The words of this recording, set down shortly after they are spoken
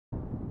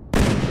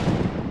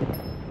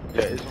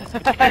Yeah, it's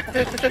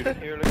on.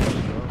 Here, let's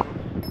go.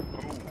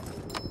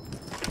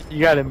 You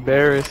got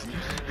embarrassed.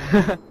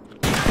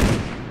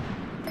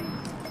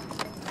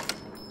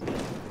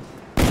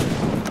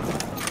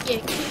 Yeah,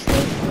 keep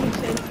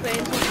staying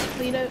friends,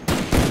 clean out.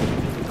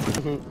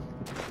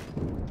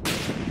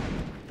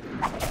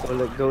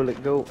 Go,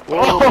 let go.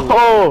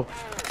 Oh!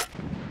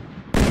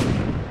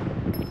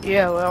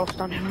 Yeah, we're all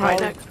standing right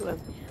next to him.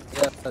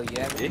 Oh,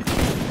 yeah.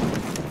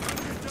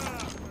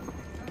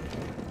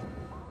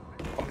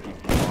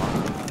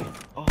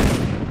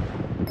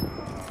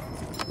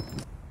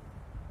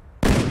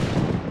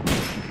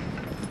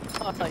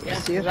 Oh, yeah,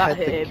 See if that I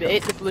hit him. think- It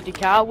hit the bloody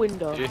car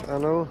window. I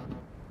know.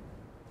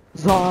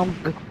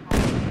 Zonk.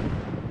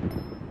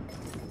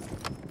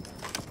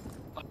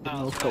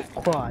 Signal's got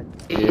quad.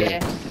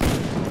 Yeah.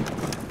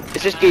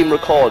 Is this game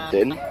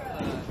recording?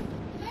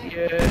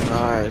 Yeah.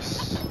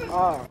 Nice.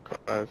 Oh.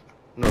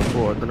 No,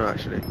 4, I don't know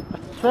actually.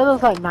 I swear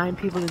there's like 9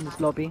 people in this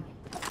lobby.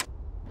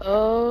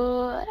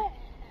 Oh.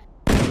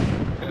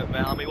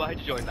 Melanie, why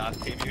did you join that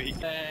team, you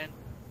man?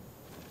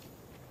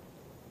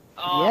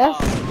 Yes,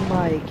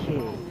 my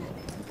king.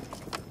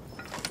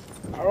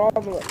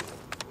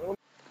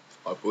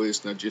 Hi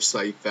boys, and I just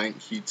say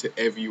thank you to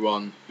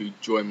everyone who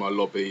joined my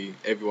lobby,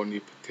 everyone who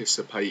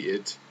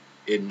participated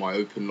in my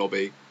open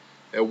lobby.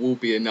 There will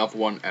be another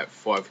one at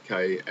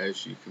 5k,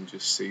 as you can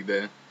just see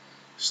there.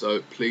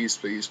 So please,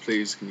 please,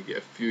 please, can you get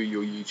a few of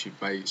your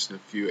YouTube mates and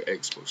a few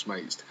Xbox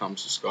mates to come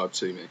subscribe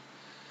to me.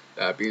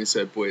 That being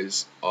said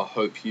boys, I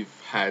hope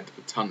you've had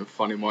a ton of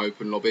fun in my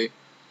open lobby.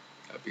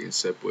 That being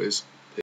said boys,